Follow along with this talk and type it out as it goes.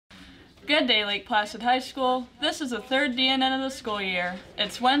Good day, Lake Placid High School. This is the third DNN of the school year.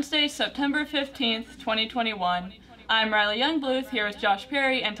 It's Wednesday, September 15th, 2021. I'm Riley Youngbluth here with Josh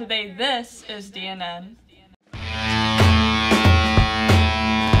Perry, and today this is DNN.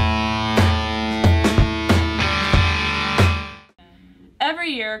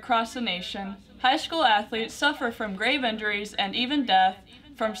 Every year across the nation, high school athletes suffer from grave injuries and even death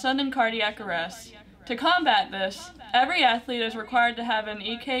from sudden cardiac arrest. To combat this, every athlete is required to have an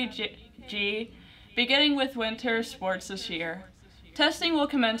EKG beginning with winter sports this year. Testing will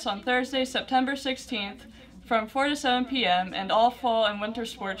commence on Thursday, September 16th from 4 to 7 p.m. and all fall and winter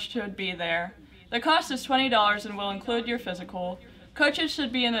sports should be there. The cost is $20 and will include your physical. Coaches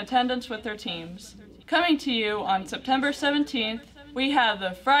should be in attendance with their teams. Coming to you on September 17th, we have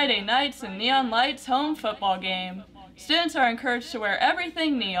the Friday Nights and Neon Lights home football game. Students are encouraged to wear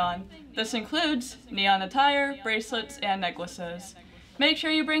everything neon. This includes neon attire, bracelets, and necklaces. Make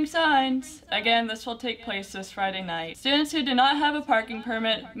sure you bring signs. Again, this will take place this Friday night. Students who do not have a parking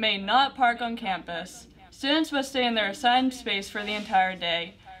permit may not park on campus. Students must stay in their assigned space for the entire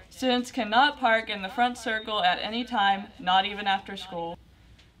day. Students cannot park in the front circle at any time, not even after school.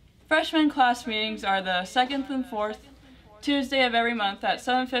 Freshman class meetings are the 2nd and 4th Tuesday of every month at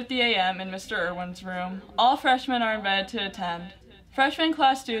 7:50 a.m. in Mr. Irwin's room. All freshmen are invited to attend. Freshman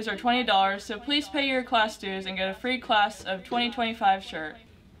class dues are $20, so please pay your class dues and get a free class of 2025 shirt.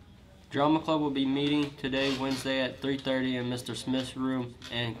 Drama Club will be meeting today, Wednesday at 3:30 in Mr. Smith's room,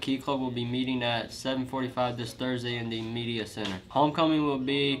 and Key Club will be meeting at 7:45 this Thursday in the Media Center. Homecoming will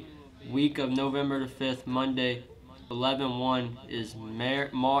be week of November the 5th, Monday. 11/1 is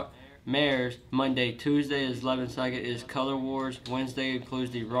Mayor's. Monday. Tuesday is 11/2 is Color Wars. Wednesday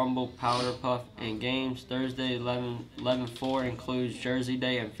includes the Rumble, Powder Puff, and games. Thursday 11/4 includes Jersey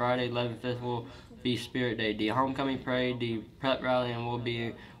Day, and Friday 11/5 will be Spirit Day. The homecoming parade, the prep rally, and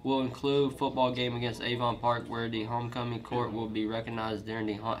will include football game against Avon Park, where the homecoming court will be recognized during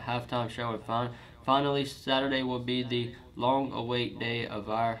the halftime show. And finally, Saturday will be the long-awaited day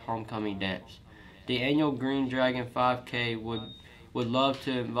of our homecoming dance. The annual Green Dragon 5K would love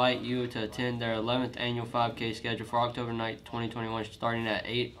to invite you to attend their 11th annual 5K scheduled for October 9th, 2021, starting at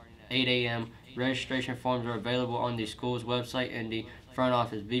 8 a.m. Registration forms are available on the school's website in the front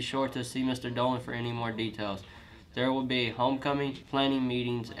office. Be sure to see Mr. Dolan for any more details. There will be homecoming planning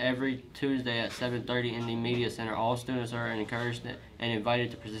meetings every Tuesday at 7:30 in the Media Center. All students are encouraged and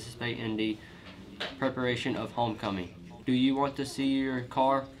invited to participate in the preparation of homecoming. Do you want to see your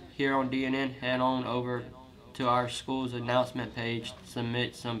car here on DNN? Head on over to our school's announcement page,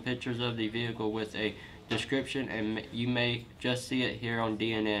 submit some pictures of the vehicle with a description, and you may just see it here on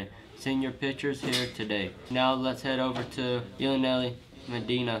DNN. Send your pictures here today. Now let's head over to Ulanelli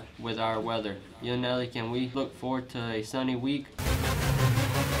Medina with our weather. Ulanelli, can we look forward to a sunny week?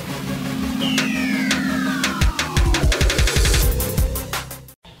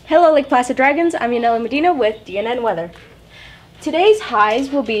 Hello Lake Placid Dragons, I'm Ulanelli Medina with DNN Weather. Today's highs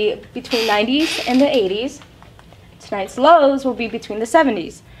will be between 90s and the 80s. Tonight's lows will be between the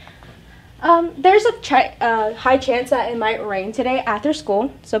 70s. There's a high chance that it might rain today after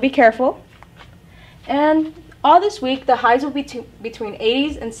school, so be careful. And all this week, the highs will be between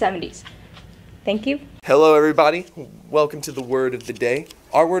 80s and 70s. Thank you. Hello everybody, welcome to the word of the day.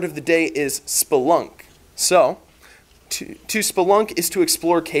 Our word of the day is spelunk. So, to spelunk is to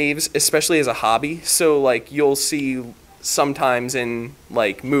explore caves, especially as a hobby. So like you'll see sometimes in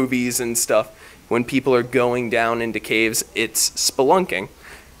like movies and stuff, when people are going down into caves, it's spelunking.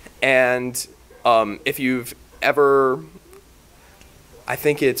 And if you've ever, I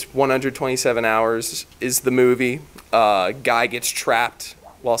think it's 127 Hours is the movie, guy gets trapped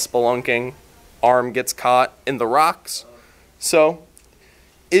while spelunking, arm gets caught in the rocks. So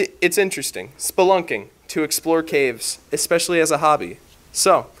it's interesting. Spelunking, to explore caves, especially as a hobby.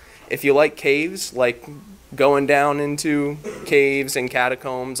 So if you like caves, like going down into caves and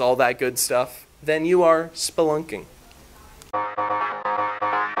catacombs, all that good stuff, then you are spelunking.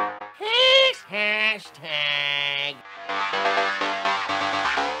 Hashtag.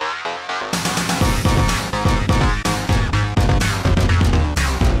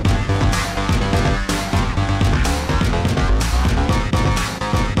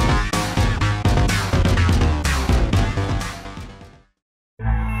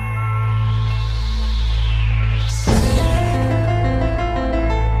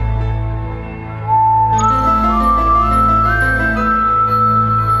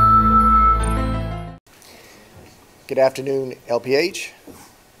 Good afternoon, LPH.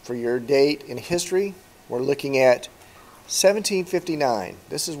 For your date in history, we're looking at 1759.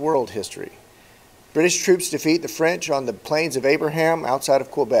 This is world history. British troops defeat the French on the Plains of Abraham outside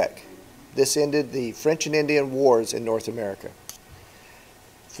of Quebec. This ended the French and Indian Wars in North America.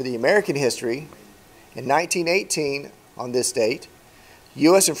 For the American history, in 1918, on this date,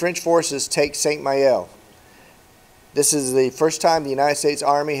 U.S. and French forces take Saint-Mihiel. This is the first time the United States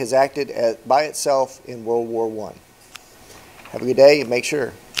Army has acted by itself in World War I. Have a good day and make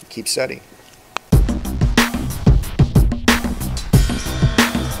sure you keep studying.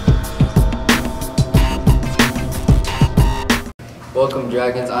 Welcome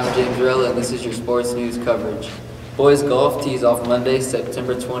Dragons, I'm James Rella and this is your sports news coverage. Boys golf tees off Monday,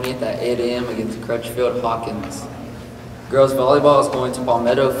 September 20th at 8 a.m. against Crutchfield Hawkins. Girls volleyball is going to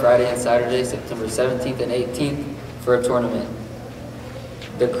Palmetto Friday and Saturday, September 17th and 18th for a tournament.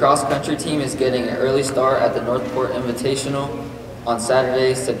 The cross-country team is getting an early start at the Northport Invitational on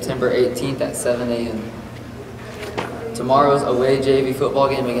Saturday, September 18th at 7 a.m. Tomorrow's away JV football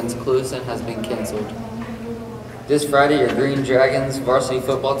game against Cluison has been canceled. This Friday, your Green Dragons varsity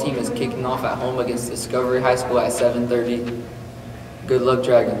football team is kicking off at home against Discovery High School at 7:30. Good luck,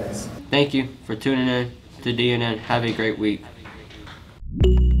 Dragons. Thank you for tuning in to DNN. Have a great week.